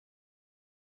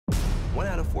1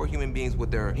 out of 4 human beings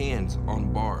with their hands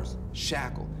on bars,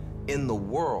 shackled, in the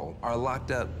world are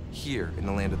locked up here in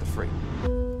the land of the free.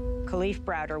 Khalif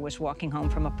Browder was walking home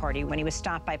from a party when he was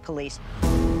stopped by police.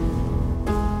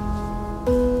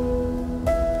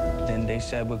 Then they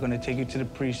said, we're going to take you to the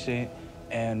precinct,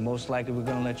 and most likely we're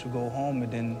going to let you go home,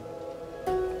 and then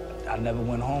I never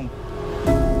went home.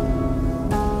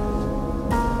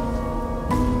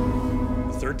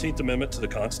 The 13th Amendment to the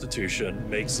Constitution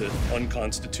makes it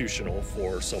unconstitutional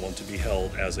for someone to be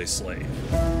held as a slave.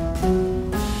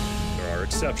 There are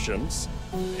exceptions,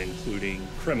 including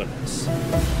criminals.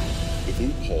 The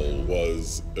loophole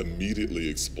was immediately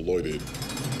exploited.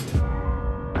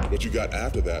 What you got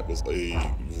after that was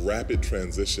a rapid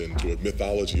transition to a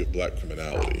mythology of black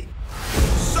criminality.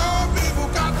 Some people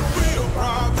got the real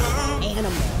problem.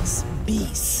 Animals,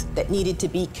 beasts that needed to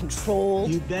be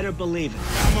controlled. You better believe it.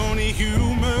 I'm only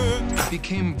human. It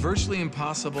became virtually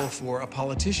impossible for a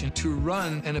politician to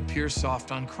run and appear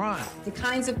soft on crime. The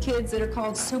kinds of kids that are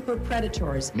called super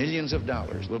predators. Millions of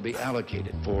dollars will be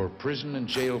allocated for prison and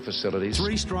jail facilities.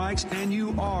 3 strikes and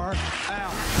you are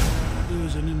out. It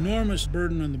was an enormous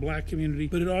burden on the black community,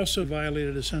 but it also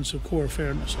violated a sense of core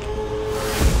fairness.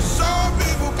 Some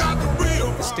people got the real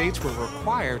problem. The states were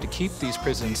required to keep these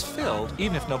prisons filled,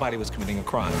 even if nobody was committing a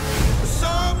crime.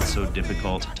 It's so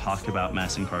difficult to talk about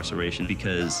mass incarceration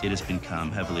because it has become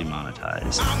heavily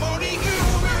monetized. I'm only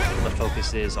human. The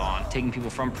focus is on taking people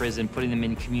from prison, putting them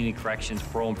in community corrections,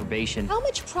 parole and probation. How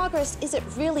much progress is it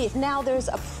really if now there's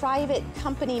a private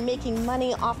company making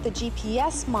money off the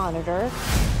GPS monitor?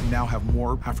 We now have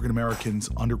more African Americans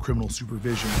under criminal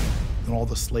supervision than all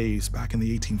the slaves back in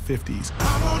the 1850s.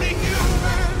 I'm only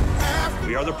human.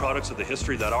 We are the products of the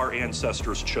history that our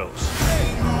ancestors chose.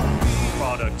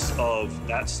 Products of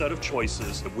that set of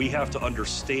choices that we have to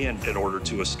understand in order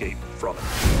to escape from it.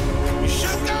 You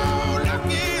should go.